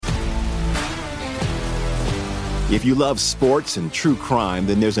If you love sports and true crime,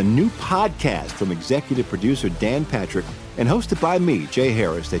 then there's a new podcast from executive producer Dan Patrick and hosted by me, Jay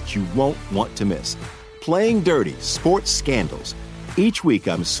Harris, that you won't want to miss. Playing Dirty: Sports Scandals. Each week,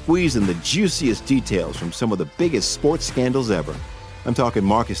 I'm squeezing the juiciest details from some of the biggest sports scandals ever. I'm talking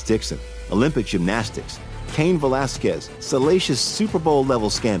Marcus Dixon, Olympic gymnastics, Cain Velasquez, salacious Super Bowl-level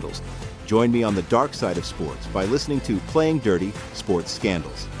scandals. Join me on the dark side of sports by listening to Playing Dirty: Sports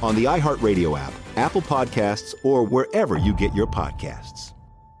Scandals on the iHeartRadio app, Apple Podcasts, or wherever you get your podcasts.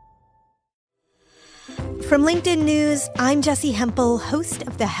 From LinkedIn News, I'm Jessie Hempel, host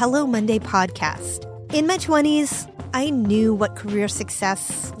of the Hello Monday podcast. In my 20s, I knew what career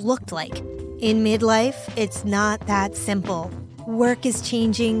success looked like. In midlife, it's not that simple. Work is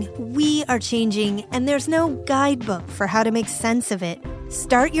changing, we are changing, and there's no guidebook for how to make sense of it.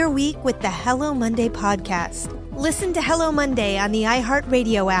 Start your week with the Hello Monday podcast. Listen to Hello Monday on the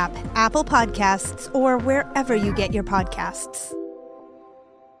iHeartRadio app, Apple Podcasts, or wherever you get your podcasts.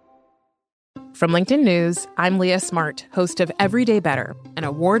 From LinkedIn News, I'm Leah Smart, host of Everyday Better, an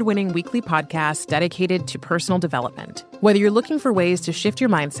award-winning weekly podcast dedicated to personal development. Whether you're looking for ways to shift your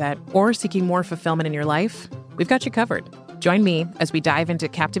mindset or seeking more fulfillment in your life, we've got you covered. Join me as we dive into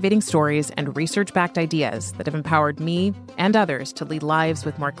captivating stories and research-backed ideas that have empowered me and others to lead lives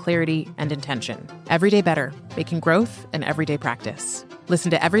with more clarity and intention. Everyday Better, making growth an everyday practice. Listen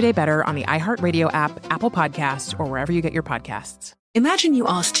to Everyday Better on the iHeartRadio app, Apple Podcasts, or wherever you get your podcasts. Imagine you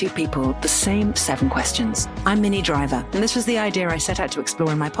ask two people the same 7 questions. I'm Minnie Driver, and this was the idea I set out to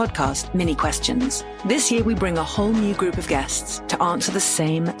explore in my podcast, Minnie Questions. This year, we bring a whole new group of guests to answer the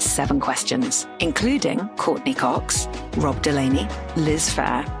same 7 questions, including Courtney Cox, Rob Delaney, Liz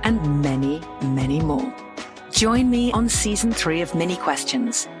Phair, and many, many more. Join me on Season 3 of Minnie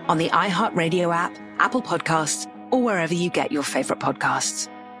Questions on the iHeartRadio app, Apple Podcasts, or wherever you get your favorite podcasts.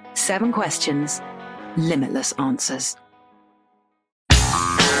 7 questions, limitless answers.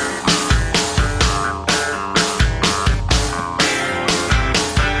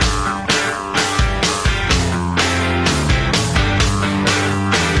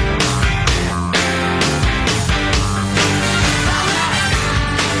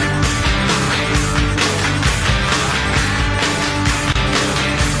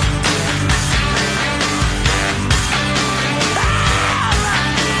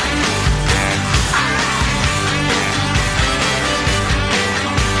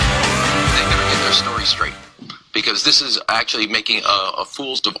 Because this is actually making a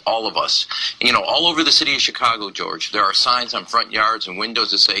fools of all of us. And, you know, all over the city of Chicago, George, there are signs on front yards and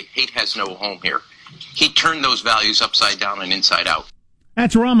windows that say, hate has no home here. He turned those values upside down and inside out.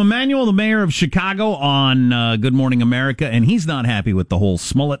 That's Rahm Emanuel, the mayor of Chicago, on Good Morning America, and he's not happy with the whole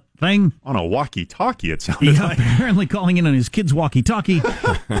Smollett thing. On a walkie-talkie, it sounded like. Apparently calling in on his kid's walkie-talkie.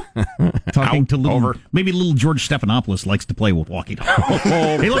 Talking to maybe little George Stephanopoulos likes to play with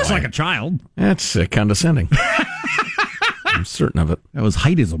walkie-talkie. He looks like a child. That's condescending. I'm certain of it. That was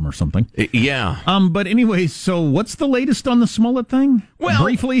heightism or something. Yeah. But anyway, so what's the latest on the Smollett thing? Well,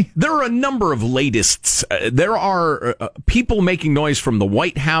 briefly, there are a number of latest. There are people making noise from the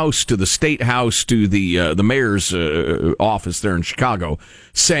White House to the State House to the mayor's office there in Chicago,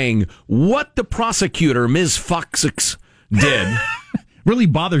 saying what the prosecutor, Ms. Foxix, did. Really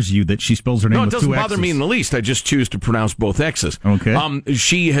bothers you that she spells her name with 2 X's. No, it doesn't bother me in the least. I just choose to pronounce both X's. Okay.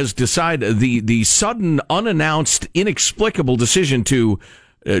 She has decided the sudden, unannounced, inexplicable decision to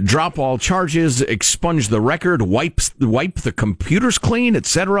drop all charges, expunge the record, wipe the computers clean,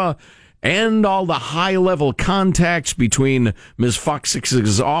 etc., and all the high-level contacts between Ms.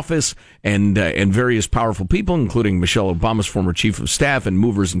 Foxix's office and various powerful people, including Michelle Obama's former chief of staff and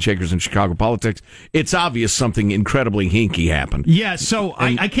movers and shakers in Chicago politics. It's obvious something incredibly hinky happened. Yeah, so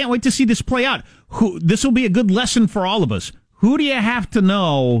I can't wait to see this play out. This will be a good lesson for all of us. Who do you have to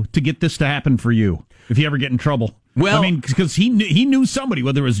know to get this to happen for you if you ever get in trouble? Well, I mean, because he knew somebody,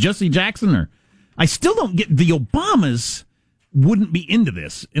 whether it was Jesse Jackson or... I still don't get... The Obamas wouldn't be into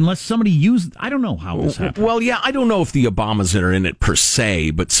this unless somebody used... I don't know how this happened. Well, yeah, I don't know if the Obamas are in it per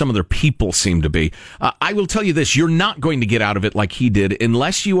se, but some of their people seem to be. I will tell you this, you're not going to get out of it like he did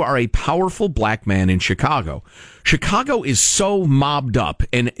unless you are a powerful black man in Chicago. Chicago is so mobbed up,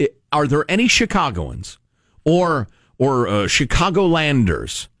 and are there any Chicagoans or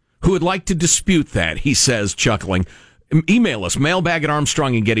Chicagolanders who would like to dispute that? He says, chuckling. Email us,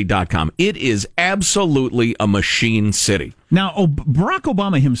 mailbag@armstrongandgetty.com. It is absolutely a machine city. Now, Barack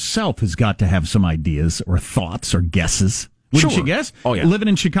Obama himself has got to have some ideas or thoughts or guesses. Wouldn't you guess? Oh, yeah. Living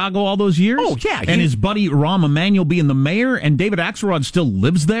in Chicago all those years? Oh, yeah. And his buddy Rahm Emanuel being the mayor, and David Axelrod still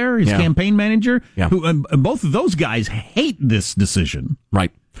lives there, his campaign manager. Yeah. And both of those guys hate this decision.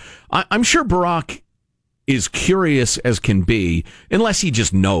 Right. I'm sure Barack is curious as can be, unless he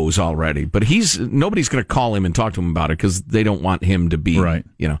just knows already. But nobody's going to call him and talk to him about it because they don't want him to be, right.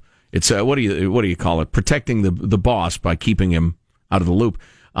 It's what do you call it? Protecting the boss by keeping him out of the loop.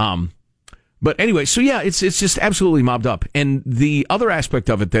 But anyway, so yeah, it's just absolutely mobbed up. And the other aspect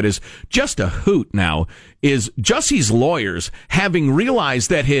of it that is just a hoot now is Jussie's lawyers, having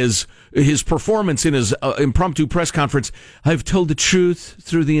realized that his performance in his impromptu press conference, I've told the truth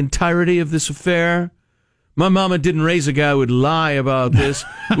through the entirety of this affair. My mama didn't raise a guy who would lie about this.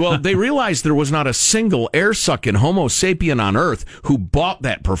 Well, they realized there was not a single air-sucking Homo sapien on Earth who bought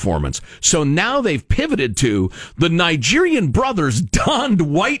that performance. So now they've pivoted to the Nigerian brothers donned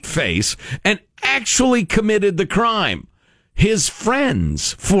whiteface and actually committed the crime. His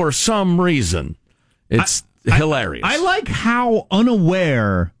friends, for some reason. It's hilarious. I like how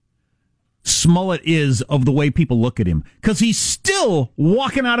unaware Smollett is of the way people look at him, because he's still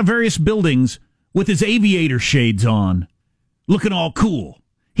walking out of various buildings with his aviator shades on, looking all cool.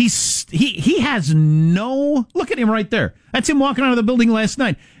 He has no... Look at him right there. That's him walking out of the building last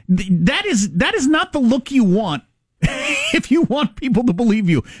night. That is not the look you want if you want people to believe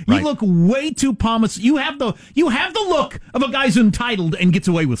you. You look way too pompous. You have the look of a guy who's entitled and gets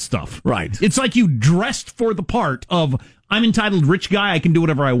away with stuff. Right. It's like you dressed for the part of, I'm entitled rich guy, I can do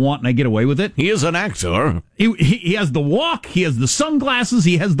whatever I want and I get away with it. He is an actor. He has the walk, he has the sunglasses,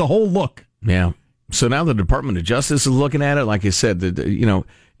 he has the whole look. Yeah. So now the Department of Justice is looking at it. Like I said,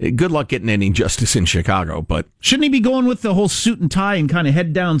 good luck getting any justice in Chicago. But shouldn't he be going with the whole suit and tie and kind of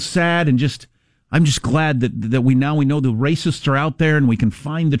head down sad and just? I'm just glad that we know the racists are out there and we can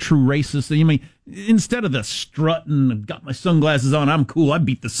find the true racists. I mean, instead of the strutting, I've got my sunglasses on, I'm cool, I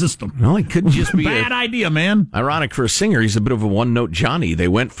beat the system. Well, it could just be bad idea, man. Ironic for a singer. He's a bit of a one-note Johnny. They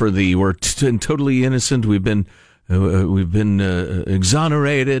went for we're totally innocent. We've been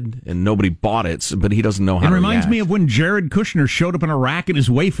exonerated, and nobody bought it, but he doesn't know how to react. It reminds me of when Jared Kushner showed up in Iraq in his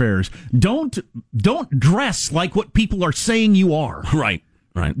Wayfarers. Don't dress like what people are saying you are. Right.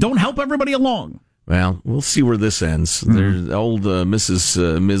 Don't help everybody along. Well, we'll see where this ends. Mm-hmm. There's old Ms.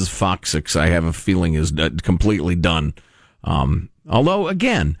 Foxix, I have a feeling, is completely done. Although,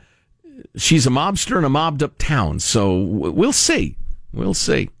 again, she's a mobster in a mobbed-up town, so we'll see. We'll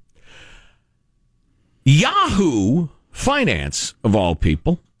see. Yahoo Finance, of all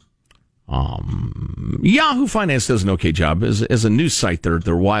people. Yahoo Finance does an okay job. As a news site,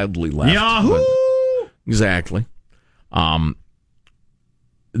 they're wildly left. Yahoo! Exactly.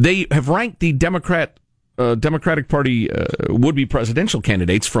 They have ranked the Democratic Party would-be presidential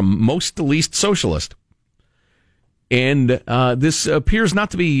candidates from most to least socialist. And this appears not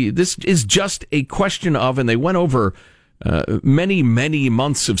to be... This is just a question of, and they went over many, many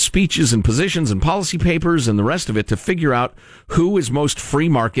months of speeches and positions and policy papers and the rest of it to figure out who is most free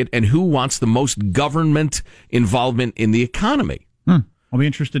market and who wants the most government involvement in the economy. I'll be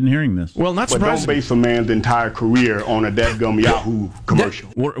interested in hearing this. Well, not surprising. But don't base a man's entire career on a dadgum Yahoo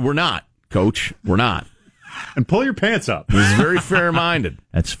commercial. We're not, Coach. We're not. And pull your pants up. This is very fair-minded.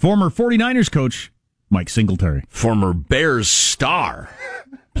 That's former 49ers coach Mike Singletary. Former Bears star.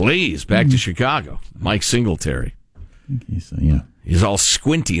 Please, back to Chicago. Mike Singletary. He's all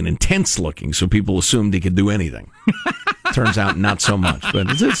squinty and intense looking, so people assumed he could do anything. Turns out not so much, but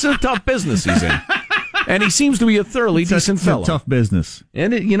it's a tough business he's in. And he seems to be a thoroughly decent fellow. It's a tough business.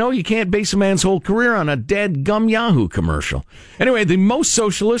 And, you can't base a man's whole career on a dead gum Yahoo commercial. Anyway, the most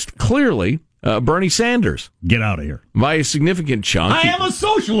socialist, clearly, Bernie Sanders. Get out of here. By a significant chunk. I am a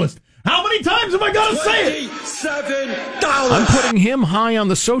socialist. How many times have I got to say it? $27. I'm putting him high on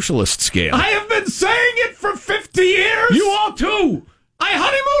the socialist scale. I have been saying it for 50 years. You ought to. I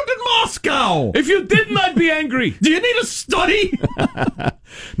honeymooned in Moscow. If you didn't, I'd be angry. Do you need a study?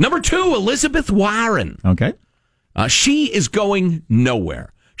 Number 2, Elizabeth Warren. Okay. She is going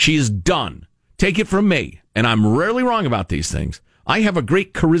nowhere. She is done. Take it from me, and I'm rarely wrong about these things. I have a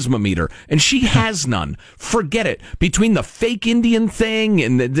great charisma meter, and she has none. Forget it. Between the fake Indian thing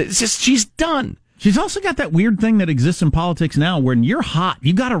and it's just, she's done. She's also got that weird thing that exists in politics now, when you're hot,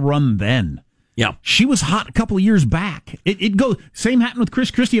 you got to run then. Yeah, she was hot a couple of years back. It goes. Same happened with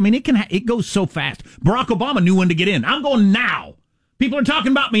Chris Christie. I mean, it goes so fast. Barack Obama knew when to get in. I'm going now. People are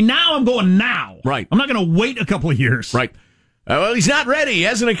talking about me now. I'm going now. Right. I'm not going to wait a couple of years. Right. Well, he's not ready. He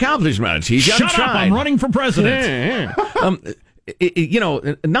hasn't accomplished much. He's Shut up! I'm running for president.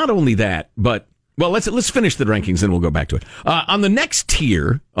 Not only that, but well, let's finish the rankings, and we'll go back to it. On the next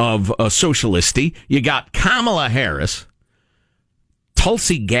tier of socialisty, you got Kamala Harris,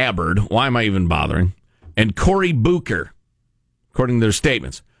 Tulsi Gabbard, why am I even bothering? And Cory Booker, according to their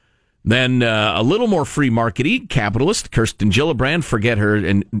statements. Then a little more free market-y, capitalist, Kirsten Gillibrand, forget her,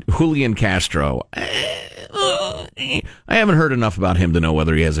 and Julian Castro. I haven't heard enough about him to know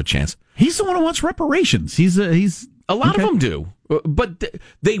whether he has a chance. He's the one who wants reparations. He's a lot of them do, but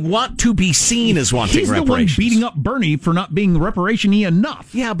they want to be seen as wanting reparations. He's the one beating up Bernie for not being reparation-y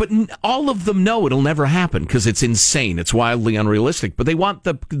enough. Yeah, but all of them know it'll never happen because it's insane. It's wildly unrealistic. But they want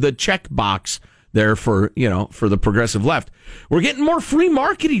the check box there for the progressive left. We're getting more free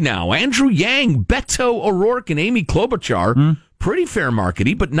marketing now. Andrew Yang, Beto O'Rourke, and Amy Klobuchar. Pretty fair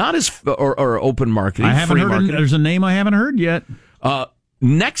marketing, but not as or open marketing. I haven't heard. There's a name I haven't heard yet.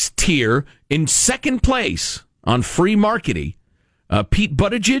 Next tier in second place on free marketing, Pete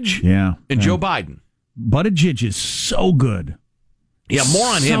Buttigieg and Joe Biden. Buttigieg is so good. Yeah, more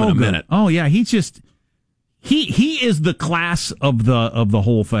on him in a minute. Oh yeah, he's just he is the class of the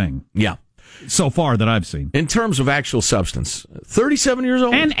whole thing. Yeah. So far that I've seen. In terms of actual substance, 37 years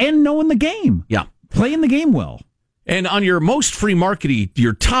old. And knowing the game. Yeah. Playing the game well. And on your most free marketing,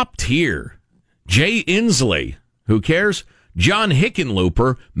 your top tier, Jay Inslee. Who cares? John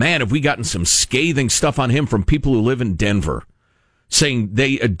Hickenlooper. Man, have we gotten some scathing stuff on him from people who live in Denver. Saying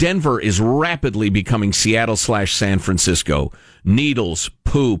Denver is rapidly becoming Seattle/San Francisco. Needles,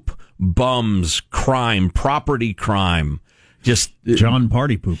 poop, bums, crime, property crime. Just John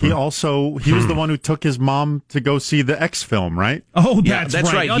Party Pooper. He was the one who took his mom to go see the X film, right? Oh, that's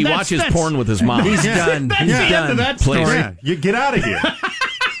right. He watches porn with his mom. He's done. That's the end of that story. Yeah, you get out of here.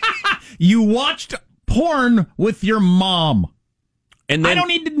 You watched porn with your mom. And then, I don't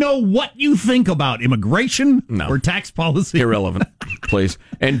need to know what you think about immigration or tax policy. Irrelevant, please.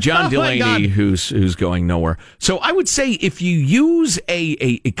 And John Delaney, who's going nowhere. So I would say if you use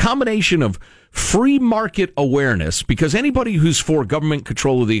a combination of free market awareness, because anybody who's for government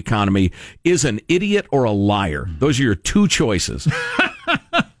control of the economy is an idiot or a liar. Those are your two choices.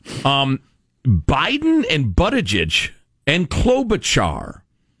 Biden and Buttigieg and Klobuchar,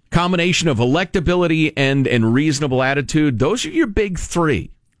 combination of electability and reasonable attitude, those are your big three.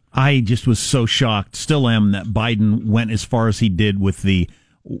 I just was so shocked, still am, that Biden went as far as he did with the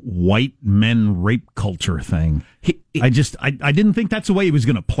white men rape culture thing. I didn't think that's the way he was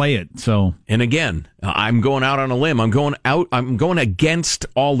going to play it. So, and again, I'm going out on a limb. I'm going against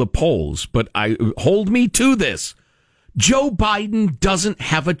all the polls, but hold me to this. Joe Biden doesn't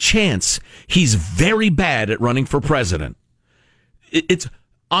have a chance. He's very bad at running for president. It's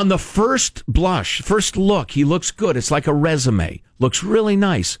on the first blush, first look, he looks good. It's like a resume. Looks really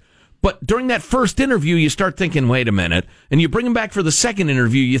nice. But during that first interview, you start thinking, wait a minute. And you bring him back for the second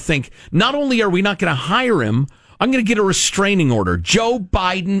interview, you think, not only are we not going to hire him, I'm going to get a restraining order. Joe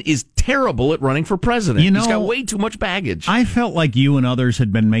Biden is terrible at running for president. He's got way too much baggage. I felt like you and others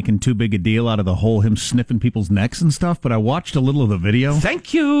had been making too big a deal out of the whole him sniffing people's necks and stuff, but I watched a little of the video.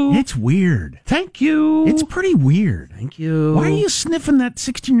 Thank you. It's weird. Thank you. It's pretty weird. Thank you. Why are you sniffing that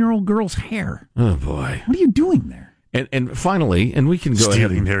 16-year-old girl's hair? Oh, boy. What are you doing there? And finally, and we can go stealing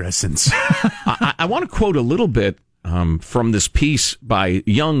ahead and, their essence. I want to quote a little bit from this piece by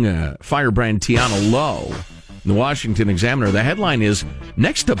young firebrand Tiana Lowe in the Washington Examiner. The headline is,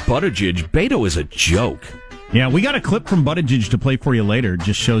 next to Buttigieg, Beto is a joke. Yeah, we got a clip from Buttigieg to play for you later. It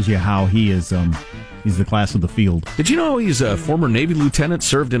just shows you how he is, he's the class of the field. Did you know he's a former Navy lieutenant,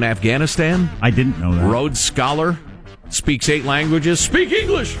 served in Afghanistan? I didn't know that. Rhodes Scholar, speaks 8 languages, speak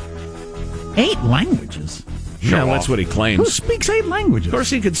English. 8 languages? Yeah, that's what he claims. Who speaks 8 languages? Of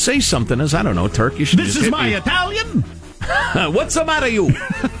course, he could say something as, I don't know, Turkish. This is my Italian. What's the matter, you?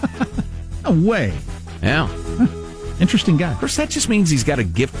 No way. Yeah. Interesting guy. Of course, that just means he's got a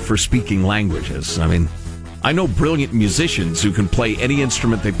gift for speaking languages. I mean, I know brilliant musicians who can play any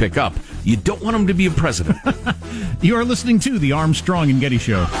instrument they pick up. You don't want them to be a president. You are listening to the Armstrong and Getty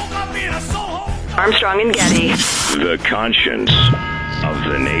Show. Armstrong and Getty. The conscience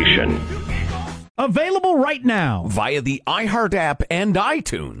of the nation. Available right now via the iHeart app and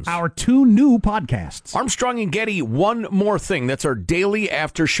iTunes. Our 2 new podcasts. Armstrong and Getty, One More Thing. That's our daily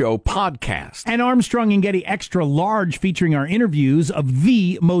after show podcast. And Armstrong and Getty Extra Large, featuring our interviews of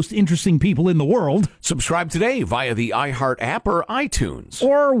the most interesting people in the world. Subscribe today via the iHeart app or iTunes.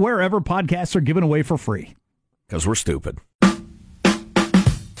 Or wherever podcasts are given away for free. Because we're stupid.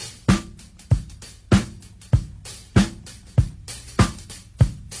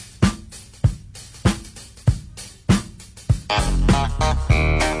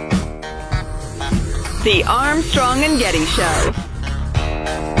 The Armstrong and Getty Show.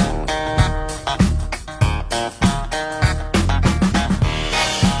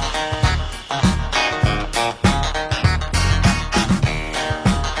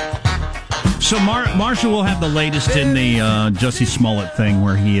 So Marshall will have the latest in the Jussie Smollett thing,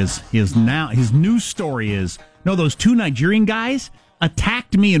 where he is now, his news story is, no, those 2 Nigerian guys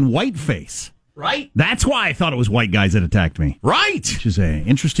attacked me in whiteface. Right? That's why I thought it was white guys that attacked me. Right. Which is an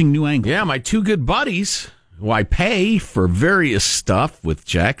interesting new angle. Yeah, my two good buddies, who I pay for various stuff with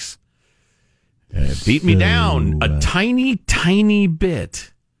checks, beat me down a tiny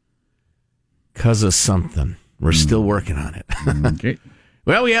bit because of something. We're still working on it. Okay.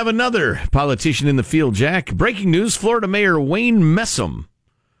 Well, we have another politician in the field, Jack. Breaking news, Florida Mayor Wayne Messam.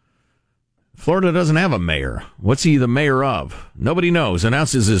 Florida doesn't have a mayor. What's he the mayor of? Nobody knows.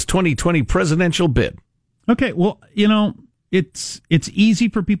 Announces his 2020 presidential bid. Okay, well, it's easy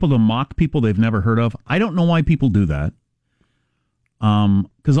for people to mock people they've never heard of. I don't know why people do that.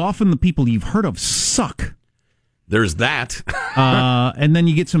 Because often the people you've heard of suck. There's that. And then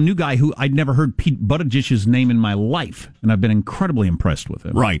you get some new guy who I'd never heard Pete Buttigieg's name in my life, and I've been incredibly impressed with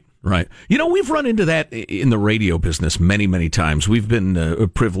him. Right. We've run into that in the radio business many times. We've been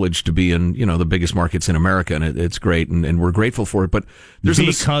privileged to be in, the biggest markets in America, and it's great, and we're grateful for it. But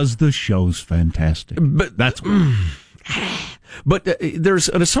because the show's fantastic. But that's. But there's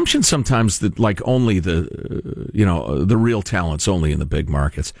an assumption sometimes that only the real talent's only in the big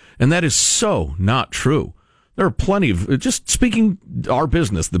markets, and that is so not true. There are plenty of, just speaking our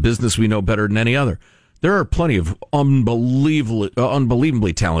business, the business we know better than any other, there are plenty of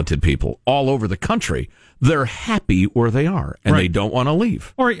unbelievably talented people all over the country. They're happy where they are, and they don't want to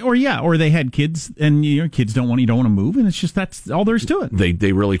leave. Or they had kids, and your kids you don't want to move, and it's just that's all there is to it.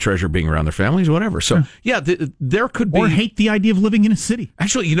 They really treasure being around their families, whatever. So, there could be... Or hate the idea of living in a city.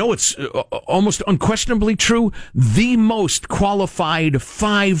 Actually, it's almost unquestionably true. The most qualified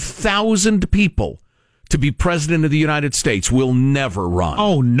 5,000 people to be president of the United States will never run.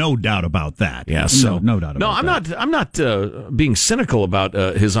 Oh, no doubt about that. Yeah, so no doubt about that. I'm not being cynical about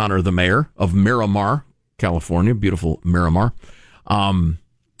His Honor the Mayor of Miramar, California, beautiful Miramar.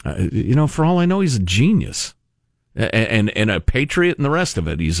 For all I know, he's a genius and a patriot and the rest of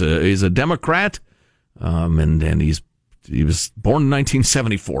it. He's a Democrat, and he was born in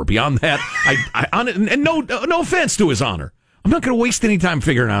 1974. Beyond that, and no offense to His Honor, I'm not going to waste any time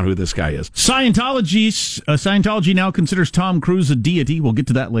figuring out who this guy is. Scientology now considers Tom Cruise a deity. We'll get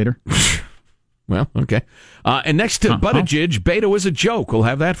to that later. Well, okay. And next to Buttigieg, Beto is a joke. We'll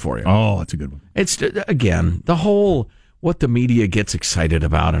have that for you. Oh, that's a good one. It's, again, the whole what the media gets excited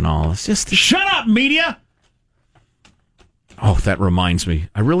about and all. It's just... Shut up, media! Oh, that reminds me.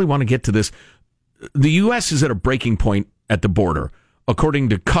 I really want to get to this. The U.S. is at a breaking point at the border. According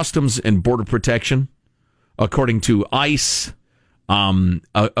to Customs and Border Protection, according to ICE,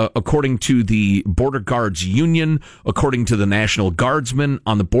 according to the Border Guards Union, according to the National Guardsmen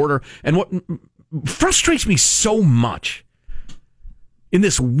on the border. And what frustrates me so much in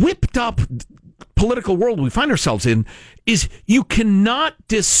this whipped up political world we find ourselves in is you cannot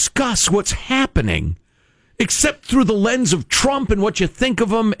discuss what's happening except through the lens of Trump and what you think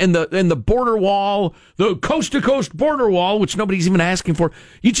of him and the border wall, the coast-to-coast border wall, which nobody's even asking for.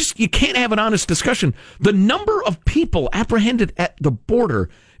 You can't have an honest discussion. The number of people apprehended at the border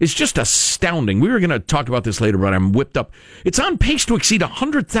is just astounding. We were going to talk about this later, but I'm whipped up. It's on pace to exceed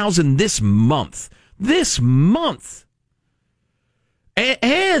 100,000 this month. This month.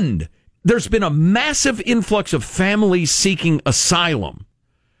 And there's been a massive influx of families seeking asylum.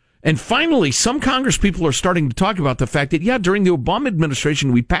 And finally, some Congress people are starting to talk about the fact that, during the Obama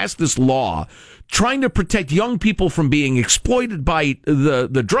administration, we passed this law trying to protect young people from being exploited by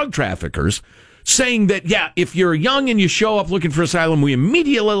the drug traffickers, saying that, if you're young and you show up looking for asylum, we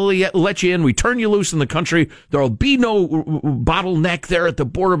immediately let you in, we turn you loose in the country, there'll be no bottleneck there at the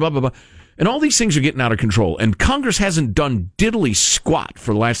border, blah, blah, blah. And all these things are getting out of control. And Congress hasn't done diddly squat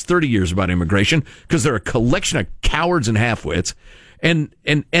for the last 30 years about immigration because they're a collection of cowards and half-wits. And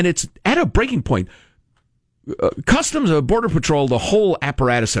it's at a breaking point. Customs, Border Patrol, the whole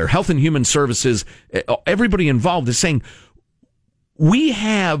apparatus there, Health and Human Services, everybody involved is saying, we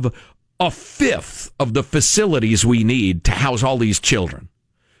have a fifth of the facilities we need to house all these children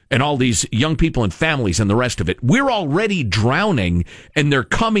and all these young people and families and the rest of it. We're already drowning, and they're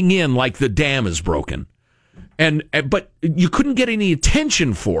coming in like the dam is broken. But you couldn't get any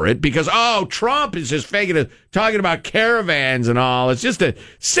attention for it because, Trump is just talking about caravans and all. It's just to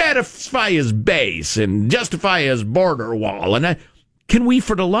satisfy his base and justify his border wall. And can we,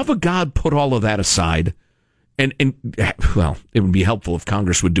 for the love of God, put all of that aside? And it would be helpful if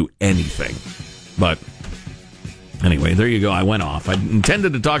Congress would do anything. But anyway, there you go. I went off. I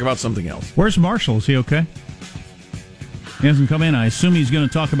intended to talk about something else. Where's Marshall? Is he okay? He hasn't come in. I assume he's going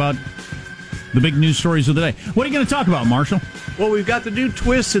to talk about the big news stories of the day. What are you going to talk about, Marshall? Well, we've got the new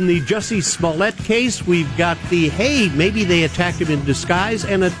twist in the Jussie Smollett case. We've got the, hey, maybe they attacked him in disguise,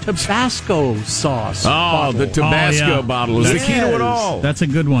 and a Tabasco sauce bottle. The Tabasco bottle is the key to it all. That's a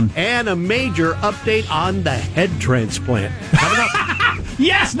good one. And a major update on the head transplant. Coming up.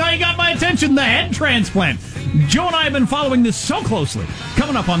 Yes, now you got my attention, the head transplant. Joe and I have been following this so closely.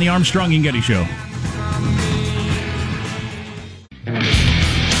 Coming up on the Armstrong and Getty Show.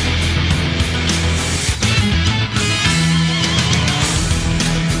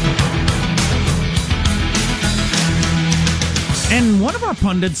 And one of our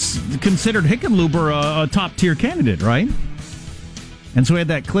pundits considered Hickenlooper a top-tier candidate, right? And so we had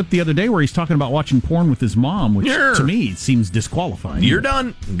that clip the other day where he's talking about watching porn with his mom, which to me seems disqualifying. You're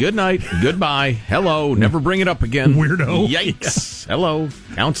done. Good night. Goodbye. Hello. Never bring it up again. Weirdo. Yikes. Hello.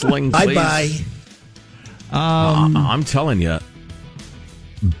 Counseling, please. Bye-bye. I'm telling you,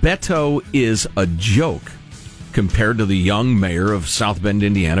 Beto is a joke compared to the young mayor of South Bend,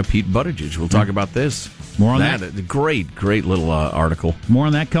 Indiana, Pete Buttigieg. We'll talk about this. More on that. Great little article. More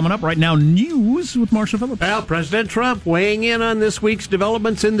on that coming up right now. News with Marshall Phillips. Well, President Trump weighing in on this week's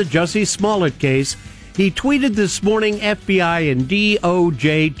developments in the Jussie Smollett case. He tweeted this morning FBI and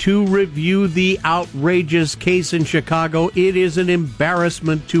DOJ to review the outrageous case in Chicago. It is an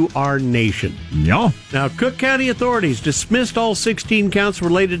embarrassment to our nation. Yeah. Now, Cook County authorities dismissed all 16 counts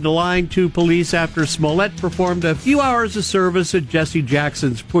related to lying to police after Smollett performed a few hours of service at Jesse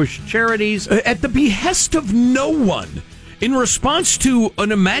Jackson's Push Charities. At the behest of no one. In response to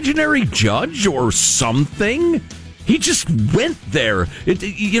an imaginary judge or something. He just went there.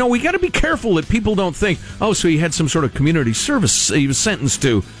 We got to be careful that people don't think, oh, so he had some sort of community service. He was sentenced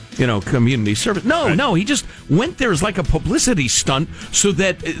to, community service. No, he just went there as like a publicity stunt so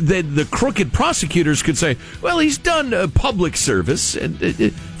that the crooked prosecutors could say, well, he's done public service and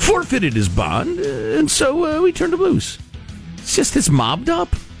forfeited his bond, and so we turned him loose. It's just this mobbed up.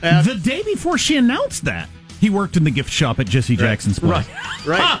 The day before she announced that, he worked in the gift shop at Jesse Jackson's place.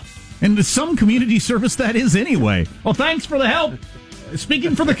 Right. Ha! And some community service that is anyway. Well, thanks for the help.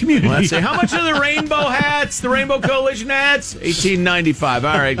 Speaking for the community. Let's see. How much are the rainbow hats? The Rainbow Coalition hats? $18.95.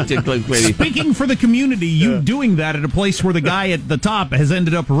 All right. Speaking for the community, you doing that at a place where the guy at the top has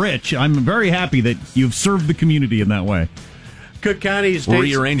ended up rich. I'm very happy that you've served the community in that way. Cook County State's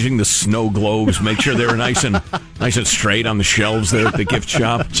rearranging the snow globes, make sure they were nice and straight on the shelves there at the gift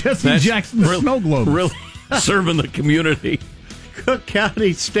shop. Jesse Jackson's snow globes. Really serving the community. Cook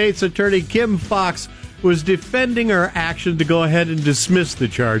County State's Attorney Kim Fox was defending her action to go ahead and dismiss the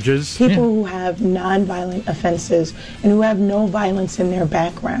charges. People who have nonviolent offenses and who have no violence in their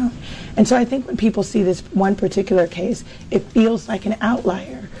background. And so I think when people see this one particular case, it feels like an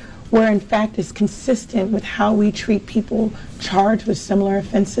outlier, where in fact it's consistent with how we treat people charged with similar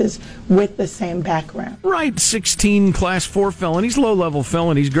offenses with the same background. Right, 16 Class 4 felonies, low-level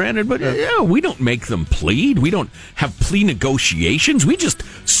felonies, granted, but we don't make them plead. We don't have plea negotiations. We just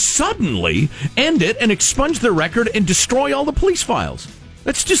suddenly end it and expunge their record and destroy all the police files.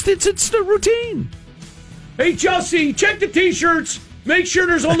 That's just, it's the routine. Hey, Jussie, check the T-shirts. Make sure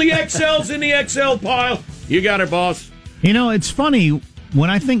there's only XLs in the XL pile. You got it, boss. It's funny. When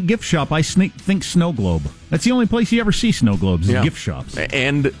I think gift shop, I think snow globe. That's the only place you ever see snow globes, is gift shops.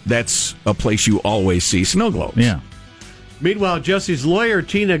 And that's a place you always see snow globes. Yeah. Meanwhile, Jussie's lawyer,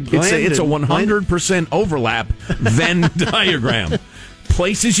 Tina Glandon... It's a 100% overlap Venn diagram.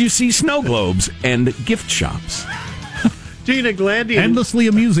 Places you see snow globes and gift shops. Tina Glandon... Endlessly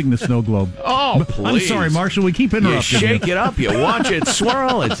amusing, the snow globe. Oh, please. I'm sorry, Marshall, we keep interrupting you. Shake it up, you watch it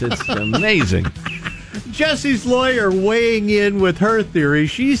swirl. It's amazing. Jussie's lawyer weighing in with her theory.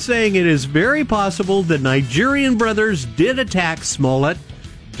 She's saying it is very possible the Nigerian brothers did attack Smollett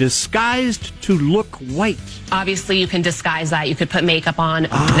disguised to look white. Obviously, you can disguise that. You could put makeup on.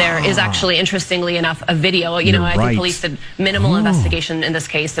 There is actually, interestingly enough, a video. I think police did minimal investigation in this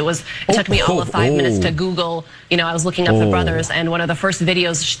case. It took me all of 5 minutes to Google. I was looking up the brothers, and one of the first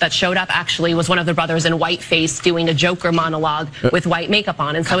videos that showed up actually was one of the brothers in whiteface doing a Joker monologue with white makeup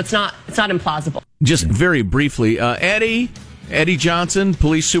on. And so it's not implausible. Just very briefly, Eddie Johnson,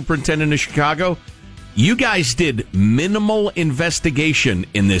 police superintendent of Chicago. You guys did minimal investigation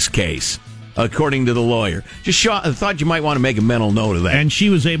in this case, according to the lawyer. I thought you might want to make a mental note of that. And she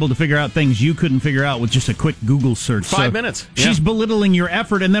was able to figure out things you couldn't figure out with just a quick Google search. 5 minutes. She's belittling your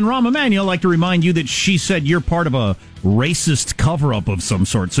effort. And then Rahm Emanuel, I'd like to remind you that she said you're part of a racist cover-up of some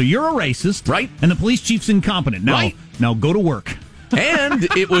sort. So you're a racist. Right. And the police chief's incompetent. Now go to work. And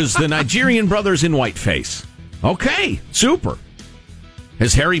it was the Nigerian brothers in whiteface. Okay, super.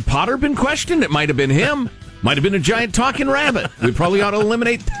 Has Harry Potter been questioned? It might have been him. Might have been a giant talking rabbit. We probably ought to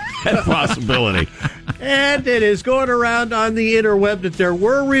eliminate that possibility. And it is going around on the interweb that there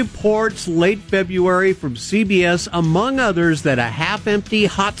were reports late February from CBS, among others, that a half-empty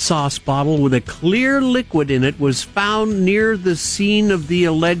hot sauce bottle with a clear liquid in it was found near the scene of the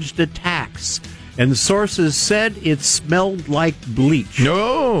alleged attacks. And sources said it smelled like bleach.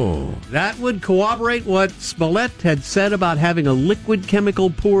 No. That would corroborate what Smollett had said about having a liquid chemical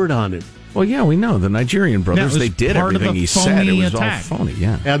poured on it. Well, yeah, we know. The Nigerian brothers, they did everything he said. It was attack. all phony,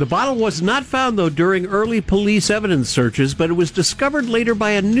 yeah. The bottle was not found, though, during early police evidence searches, but it was discovered later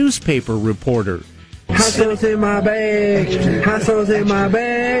by a newspaper reporter. Hot sauce in my bag. Hot sauce in my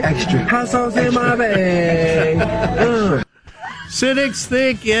bag. Extra. Hot sauce in my bag. Cynics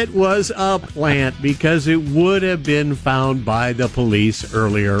think it was a plant because it would have been found by the police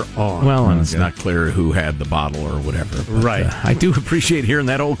earlier on. Well, and it's not clear who had the bottle or whatever. But, right. I do appreciate hearing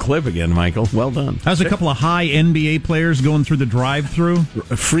that old clip again, Michael. Well done. How's a couple of high NBA players going through the drive-thru?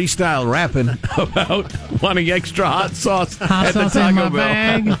 Freestyle rapping about wanting extra hot sauce Hot at the sauce in Taco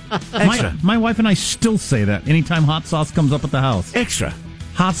my Bell. bag. My wife and I still say that anytime hot sauce comes up at the house. Extra.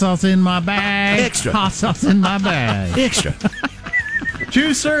 Hot sauce in my bag. Extra. Hot sauce in my bag. Extra.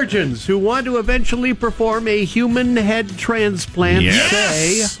 Two surgeons who want to eventually perform a human head transplant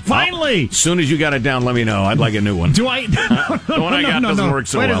say... Finally! As soon as you got it down, let me know. I'd like a new one. Do I? The one I got doesn't work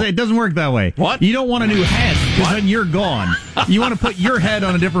so Wait a well. second, it doesn't work that way. What? You don't want a new head, because then you're gone. You want to put your head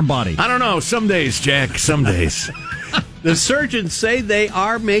on a different body. I don't know. Some days, Jack. Some days. The surgeons say they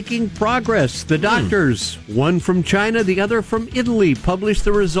are making progress. The doctors, one from China, the other from Italy, published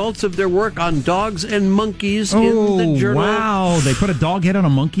the results of their work on dogs and monkeys in the journal. Wow. They put a dog head on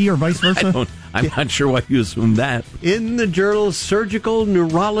a monkey or vice versa? I'm not sure why you assumed that. In the journal Surgical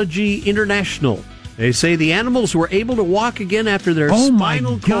Neurology International. They say the animals were able to walk again after their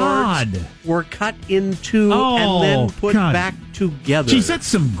spinal cords were cut in two and then put back together. Geez, that's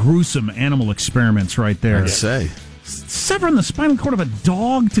some gruesome animal experiments right there. I'd say. Severing the spinal cord of a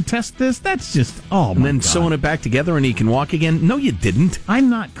dog to test this? That's just, And then sewing it back together and he can walk again? No, you didn't. I'm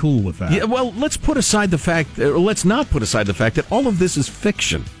not cool with that. Yeah, well, let's not put aside the fact that all of this is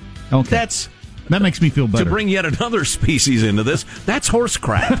fiction. Okay. That makes me feel better. To bring yet another species into this, that's horse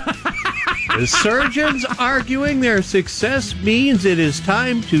crap. The surgeons arguing their success means it is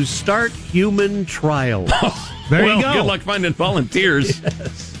time to start human trials. There you go. Good luck finding volunteers.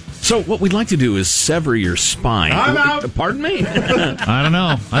 Yes. So what we'd like to do is sever your spine. I'm out. Pardon me? I don't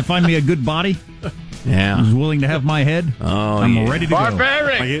know. I find me a good body. Yeah. Who's willing to have my head. I'm ready to go.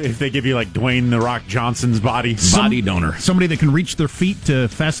 Like if they give you like Dwayne "The Rock" Johnson's body. Body donor. Somebody that can reach their feet to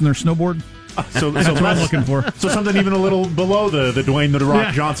fasten their snowboard. So that's what I'm looking for. So something even a little below the Dwayne "The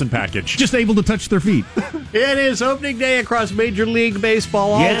Rock" Johnson package. Just able to touch their feet. It is opening day across Major League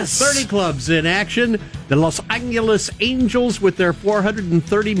Baseball. All 30 clubs in action. The Los Angeles Angels, with their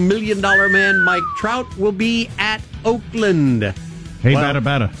 $430 million man Mike Trout, will be at Oakland. Hey,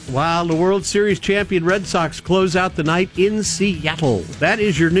 batter. While the World Series champion Red Sox close out the night in Seattle. That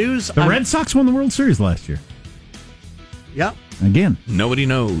is your news. The Red Sox won the World Series last year. Yep. Again. Nobody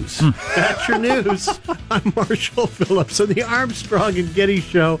knows. That's your news. I'm Marshall Phillips on the Armstrong and Getty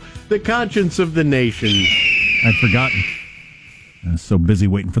Show, the conscience of the nation. I'd forgotten. I was so busy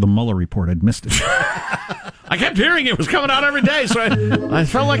waiting for the Mueller report, I'd missed it. I kept hearing it was coming out every day, so I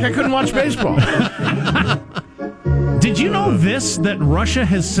felt like I couldn't watch baseball. Did you know this, that Russia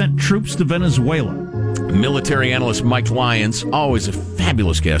has sent troops to Venezuela? Military analyst Mike Lyons, always a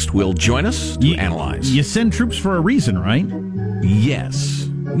fabulous guest, will join us to analyze. You send troops for a reason, right? Yes.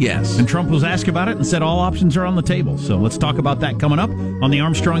 And Trump was asked about it and said all options are on the table. So let's talk about that coming up on the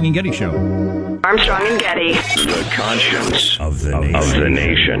Armstrong and Getty Show. Armstrong and Getty. The conscience of the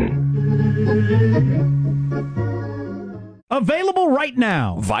nation. Available right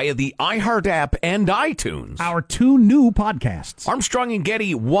now via the iHeart app and iTunes. Our two new podcasts. Armstrong and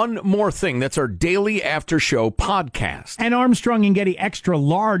Getty, One More Thing. That's our daily after show podcast. And Armstrong and Getty Extra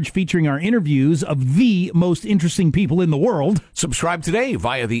Large, featuring our interviews of the most interesting people in the world. Subscribe today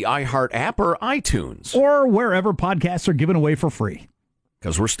via the iHeart app or iTunes. Or wherever podcasts are given away for free.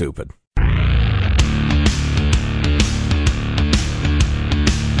 Because we're stupid.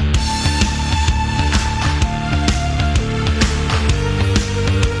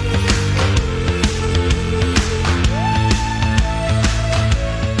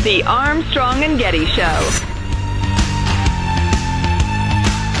 The Armstrong and Getty Show.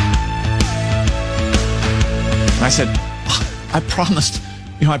 And I said, I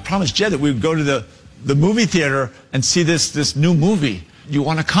promised Jed that we would go to the movie theater and see this new movie. You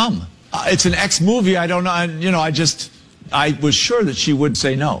want to come? It's an X movie. I don't know. I was sure that she would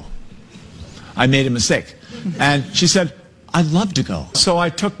say no. I made a mistake. And she said, I'd love to go. So I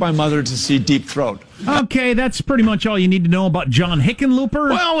took my mother to see Deep Throat. Okay, that's pretty much all you need to know about John Hickenlooper.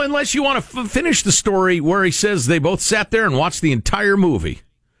 Well, unless you want to finish the story where he says they both sat there and watched the entire movie.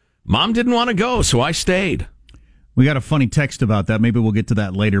 Mom didn't want to go, so I stayed. We got a funny text about that. Maybe we'll get to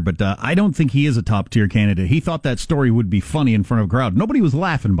that later, but I don't think he is a top-tier candidate. He thought that story would be funny in front of a crowd. Nobody was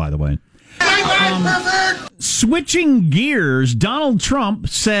laughing, by the way. Switching gears, Donald Trump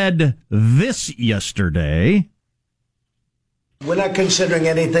said this yesterday. We're not considering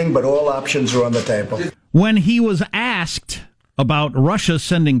anything, but all options are on the table. When he was asked about Russia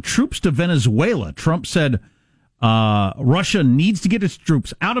sending troops to Venezuela, Trump said Russia needs to get its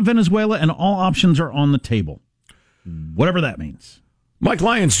troops out of Venezuela and all options are on the table. Whatever that means. Mike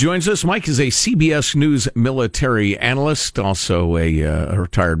Lyons joins us. Mike is a CBS News military analyst, also a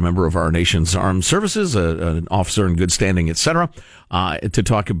retired member of our nation's armed services, an officer in good standing, etc., to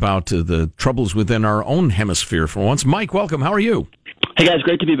talk about the troubles within our own hemisphere for once. Mike, welcome. How are you? Hey, guys.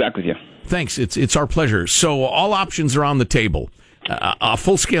 Great to be back with you. Thanks. It's our pleasure. So all options are on the table. A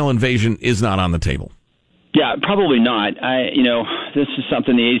full-scale invasion is not on the table. Yeah, probably not. This is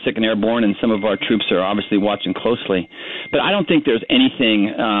something the 82nd Airborne and some of our troops are obviously watching closely. But I don't think there's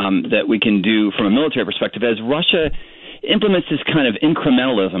anything that we can do from a military perspective as Russia implements this kind of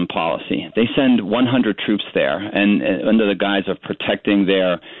incrementalism policy. They send 100 troops there, and under the guise of protecting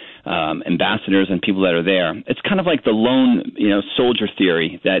their ambassadors and people that are there. It's kind of like the lone, soldier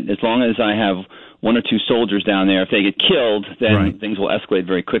theory that as long as I have one or two soldiers down there, if they get killed, then things will escalate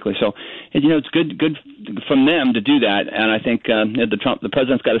very quickly. So, it's good from them to do that, and I think the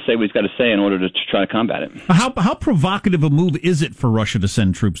president's got to say what he's got to say in order to try to combat it. How provocative a move is it for Russia to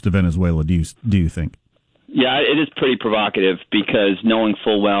send troops to Venezuela? Do you think? Yeah, it is pretty provocative because knowing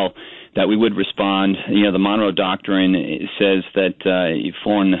full well that we would respond. The Monroe Doctrine says that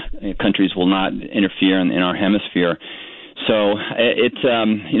foreign countries will not interfere in our hemisphere. So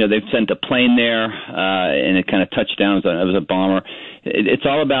they've sent a plane there, and it kind of touched down. It was a bomber. It's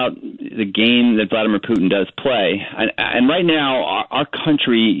all about the game that Vladimir Putin does play. And right now, our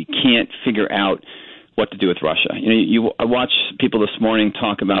country can't figure out what to do with Russia. I watch people this morning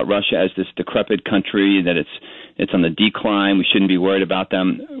talk about Russia as this decrepit country, that it's on the decline. We shouldn't be worried about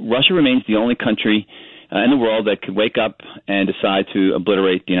them. Russia remains the only country in the world that could wake up and decide to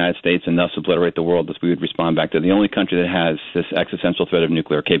obliterate the United States and thus obliterate the world as we would respond back to the only country that has this existential threat of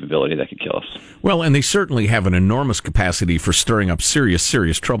nuclear capability that could kill us. Well, and they certainly have an enormous capacity for stirring up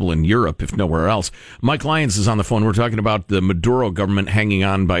serious trouble in Europe, if nowhere else. Mike Lyons is on the phone. We're talking about the Maduro government hanging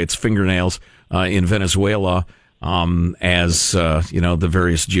on by its fingernails in Venezuela as the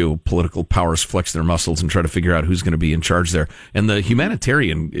various geopolitical powers flex their muscles and try to figure out who's going to be in charge there. And the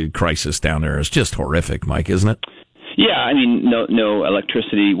humanitarian crisis down there is just horrific, Mike, isn't it? Yeah, I mean, no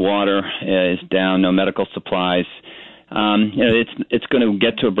electricity, water is down, no medical supplies. It's going to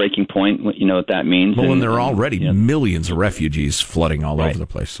get to a breaking point. You know what that means. Well, and there are already millions of refugees flooding all over the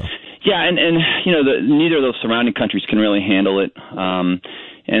place. So. Yeah, and neither of those surrounding countries can really handle it.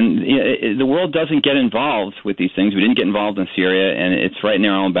 And the world doesn't get involved with these things. We didn't get involved in Syria, and it's right in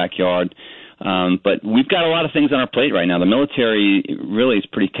our own backyard. But we've got a lot of things on our plate right now. The military really is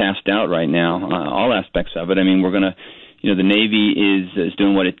pretty tasked out right now, all aspects of it. I mean, we're going to, the Navy is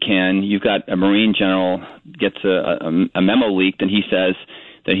doing what it can. You've got a Marine general gets a memo leaked, and he says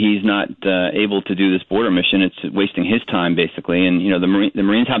that he's not able to do this border mission. It's wasting his time, basically. And, the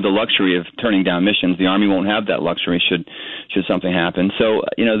Marines have the luxury of turning down missions. The Army won't have that luxury should something happen. So,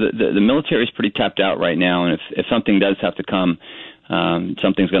 the military is pretty tapped out right now. And if something does have to come,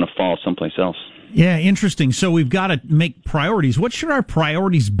 something's going to fall someplace else. Yeah, interesting. So we've got to make priorities. What should our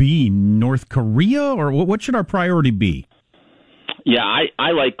priorities be? North Korea? Or what should our priority be? Yeah,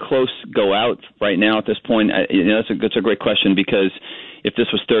 I like close go out right now at this point. That's a great question because if this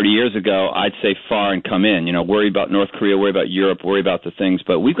was 30 years ago, I'd say far and come in. Worry about North Korea, worry about Europe, worry about the things.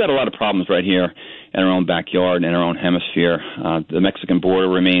 But we've got a lot of problems right here in our own backyard and in our own hemisphere. The Mexican border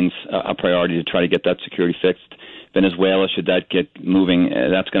remains a priority to try to get that security fixed. Venezuela, should that get moving,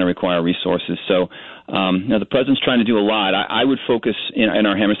 that's going to require resources. So the president's trying to do a lot. I would focus in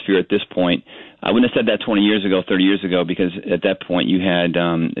our hemisphere at this point. I wouldn't have said that 20 years ago, 30 years ago, because at that point you had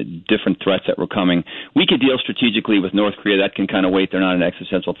different threats that were coming. We could deal strategically with North Korea. That can kind of wait. They're not an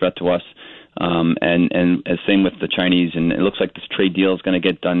existential threat to us. And same with the Chinese. And it looks like this trade deal is going to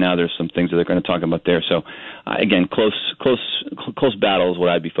get done now. There's some things that they're going to talk about there. So, again, close battle is what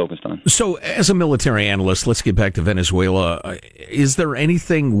I'd be focused on. So, as a military analyst, let's get back to Venezuela. Is there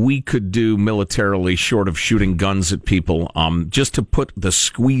anything we could do militarily short of shooting guns at people just to put the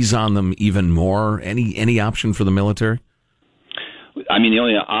squeeze on them even more? Any option for the military? I mean, the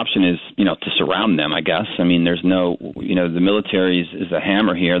only option is, to surround them, I guess. I mean, there's no, the military is the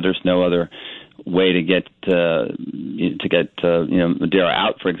hammer here. There's no other way to get Madero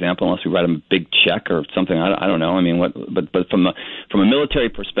out, for example, unless we write him a big check or something. I don't know. I mean, but from a military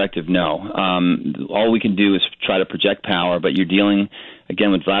perspective, no. All we can do is try to project power, but you're dealing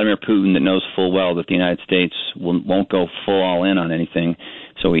again with Vladimir Putin that knows full well that the United States won't go full all in on anything.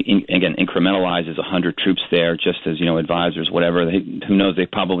 So he incrementalizes 100 troops there, just as advisors, whatever. Who knows? They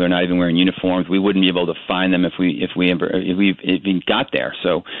probably are not even wearing uniforms. We wouldn't be able to find them if we got there.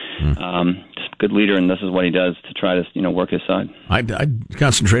 So, just a good leader, and this is what he does to try to work his side. I'd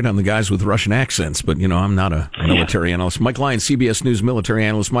concentrate on the guys with Russian accents, but I'm not a military analyst. Mike Lyons, CBS News military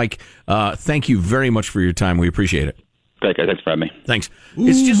analyst. Mike, thank you very much for your time. We appreciate it. Great, guys. Thanks for having me. Thanks.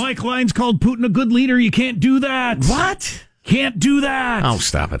 Mike Lyons called Putin a good leader. You can't do that. What? Can't do that. Oh,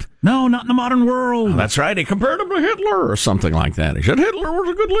 stop it. No, not in the modern world. Oh, that's right. He compared him to Hitler or something like that. He said Hitler was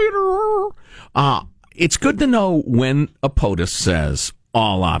a good leader. It's good to know when a POTUS says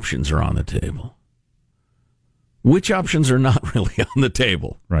all options are on the table. Which options are not really on the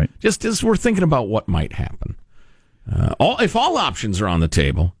table? Right. Just as we're thinking about what might happen. If all options are on the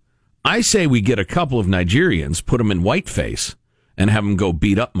table, I say we get a couple of Nigerians, put them in whiteface, and have them go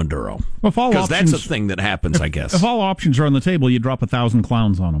beat up Maduro. Because that's a thing that happens, I guess. If all options are on the table, you drop 1,000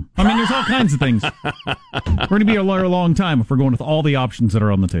 clowns on them. I mean, there's all kinds of things. We're going to be here a long time if we're going with all the options that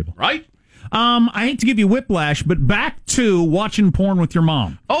are on the table. Right? I hate to give you whiplash, but back to watching porn with your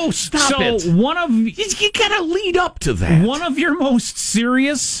mom. Oh, stop it. So you got to lead up to that. One of your most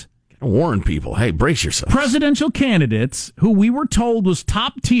serious... Warn people, hey, brace yourselves. Presidential candidates, who we were told was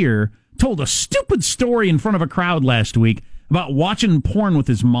top tier, told a stupid story in front of a crowd last week about watching porn with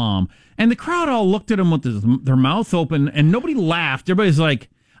his mom. And the crowd all looked at him with their mouth open, and nobody laughed. Everybody's like,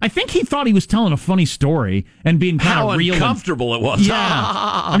 I think he thought he was telling a funny story and being kind of real. How uncomfortable it was. Yeah.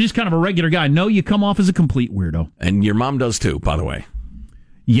 I'm just kind of a regular guy. No, you come off as a complete weirdo. And your mom does too, by the way.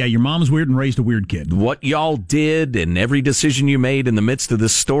 Yeah, your mom's weird and raised a weird kid. What y'all did and every decision you made in the midst of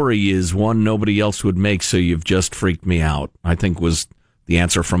this story is one nobody else would make, so you've just freaked me out, I think was the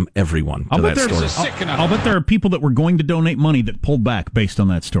answer from everyone to that story. I'll bet there are people that were going to donate money that pulled back based on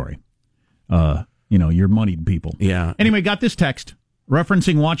that story. You're moneyed people. Yeah. Anyway, got this text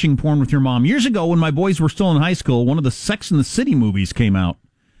referencing watching porn with your mom. Years ago, when my boys were still in high school, one of the Sex and the City movies came out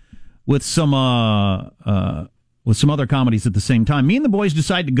with some other comedies at the same time. Me and the boys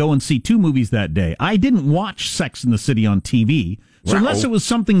decided to go and see two movies that day. I didn't watch Sex and the City on TV, so unless it was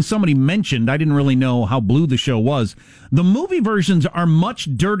something somebody mentioned, I didn't really know how blue the show was. The movie versions are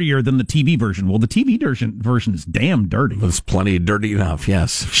much dirtier than the TV version. Well, the TV version is damn dirty. It's plenty dirty enough,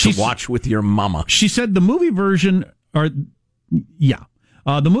 yes. To watch with your mama. She said the movie version, the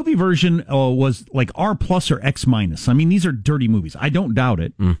movie version was like R+ or X-. I mean, these are dirty movies. I don't doubt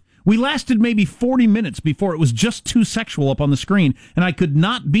it. We lasted maybe 40 minutes before it was just too sexual up on the screen, and I could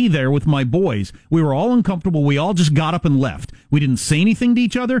not be there with my boys. We were all uncomfortable. We all just got up and left. We didn't say anything to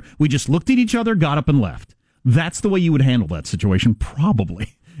each other. We just looked at each other, got up and left. That's the way you would handle that situation,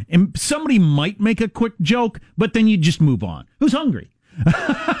 probably. And somebody might make a quick joke, but then you just move on. Who's hungry?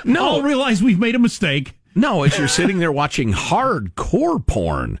 No. I'll realize we've made a mistake. No, as you're sitting there watching hardcore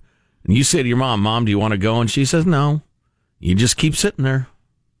porn, and you say to your mom, do you want to go? And she says, no. You just keep sitting there.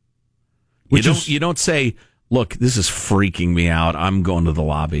 You don't say, look, this is freaking me out. I'm going to the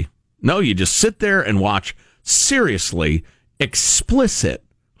lobby. No, you just sit there and watch seriously explicit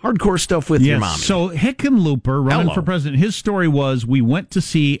hardcore stuff with your mom. So Hickenlooper running for president, his story was we went to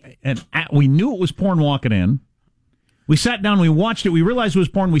see, and we knew it was porn walking in. We sat down, we watched it, we realized it was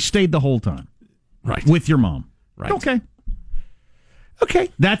porn, we stayed the whole time. Right. With your mom. Right. Okay.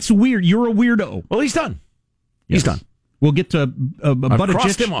 That's weird. You're a weirdo. Well, he's done. He's done. We'll get to Buttigieg.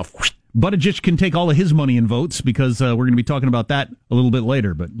 Crossed him off. Buttigieg can take all of his money and votes because we're going to be talking about that a little bit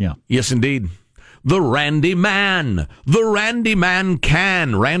later, but yeah. Yes, indeed. The Randy Man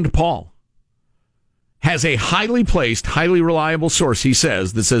can. Rand Paul has a highly placed, highly reliable source, he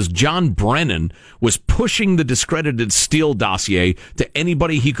says, that says John Brennan was pushing the discredited Steele dossier to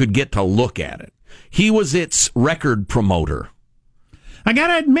anybody he could get to look at it. He was its record promoter. I got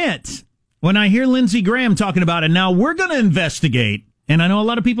to admit, when I hear Lindsey Graham talking about it, now we're going to investigate. And I know a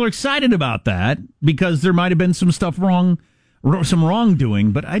lot of people are excited about that because there might have been some stuff wrong, some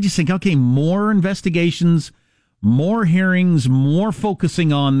wrongdoing. But I just think, okay, more investigations, more hearings, more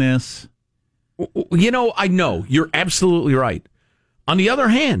focusing on this. I know you're absolutely right. On the other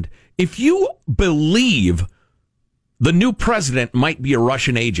hand, if you believe the new president might be a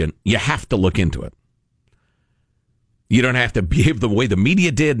Russian agent, you have to look into it. You don't have to behave the way the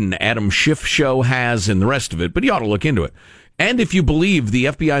media did and Adam Schiff show has and the rest of it, but you ought to look into it. And if you believe the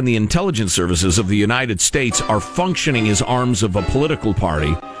FBI and the intelligence services of the United States are functioning as arms of a political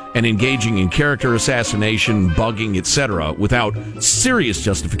party and engaging in character assassination, bugging, etc., without serious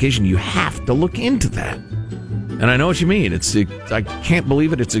justification, you have to look into that. And I know what you mean. I can't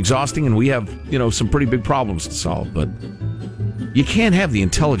believe it. It's exhausting, and we have, some pretty big problems to solve. But you can't have the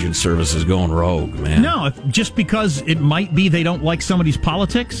intelligence services going rogue, man. No, just because it might be they don't like somebody's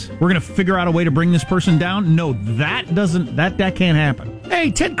politics, we're going to figure out a way to bring this person down. No, that can't happen.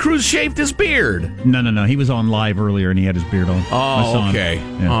 Hey, Ted Cruz shaved his beard. No. He was on live earlier, and he had his beard on. Oh, okay.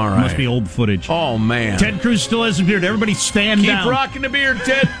 Yeah. All right. Must be old footage. Oh, man. Ted Cruz still has his beard. Everybody stand down. Keep rocking the beard,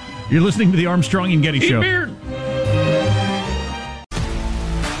 Ted. You're listening to the Armstrong and Getty Keep Show. Beard.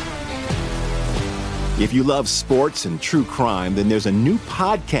 If you love sports and true crime, then there's a new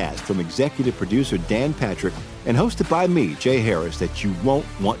podcast from executive producer Dan Patrick and hosted by me, Jay Harris, that you won't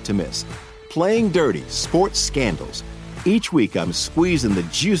want to miss. Playing Dirty: Sports Scandals. Each week, I'm squeezing the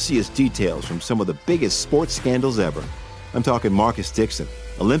juiciest details from some of the biggest sports scandals ever. I'm talking Marcus Dixon,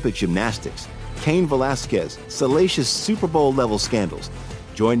 Olympic gymnastics, Cain Velasquez, salacious Super Bowl-level scandals.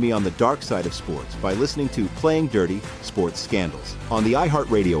 Join me on the dark side of sports by listening to Playing Dirty: Sports Scandals on the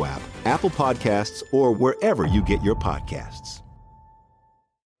iHeartRadio app, Apple Podcasts, or wherever you get your podcasts.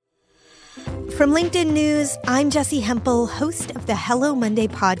 From LinkedIn News, I'm Jessie Hempel, host of the Hello Monday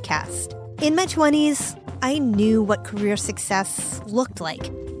podcast. In my 20s, I knew what career success looked like.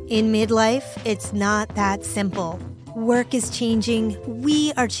 In midlife, it's not that simple. Work is changing,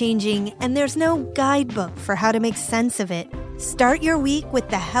 we are changing, and there's no guidebook for how to make sense of it. Start your week with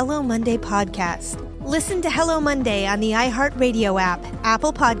the Hello Monday podcast. Listen to Hello Monday on the iHeartRadio app,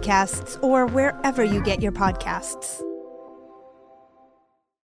 Apple Podcasts, or wherever you get your podcasts.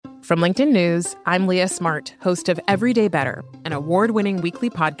 From LinkedIn News, I'm Leah Smart, host of Everyday Better, an award-winning weekly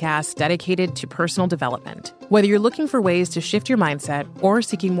podcast dedicated to personal development. Whether you're looking for ways to shift your mindset or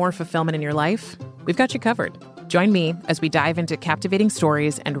seeking more fulfillment in your life, we've got you covered. Join me as we dive into captivating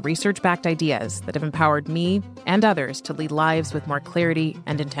stories and research-backed ideas that have empowered me and others to lead lives with more clarity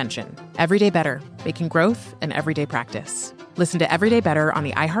and intention. Everyday Better, making growth an everyday practice. Listen to Everyday Better on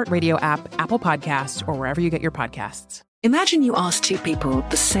the iHeartRadio app, Apple Podcasts, or wherever you get your podcasts. Imagine you ask two people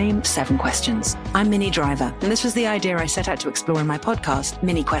the same 7 questions. I'm Minnie Driver, and this was the idea I set out to explore in my podcast,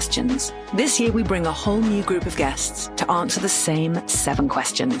 Mini Questions. This year, we bring a whole new group of guests to answer the same 7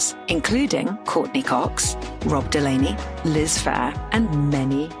 questions, including Courtney Cox, Rob Delaney, Liz Phair, and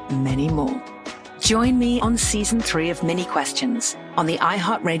many, many more. Join me on Season 3 of Mini Questions on the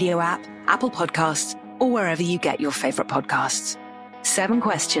iHeartRadio app, Apple Podcasts, or wherever you get your favorite podcasts. 7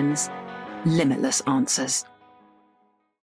 questions, limitless answers.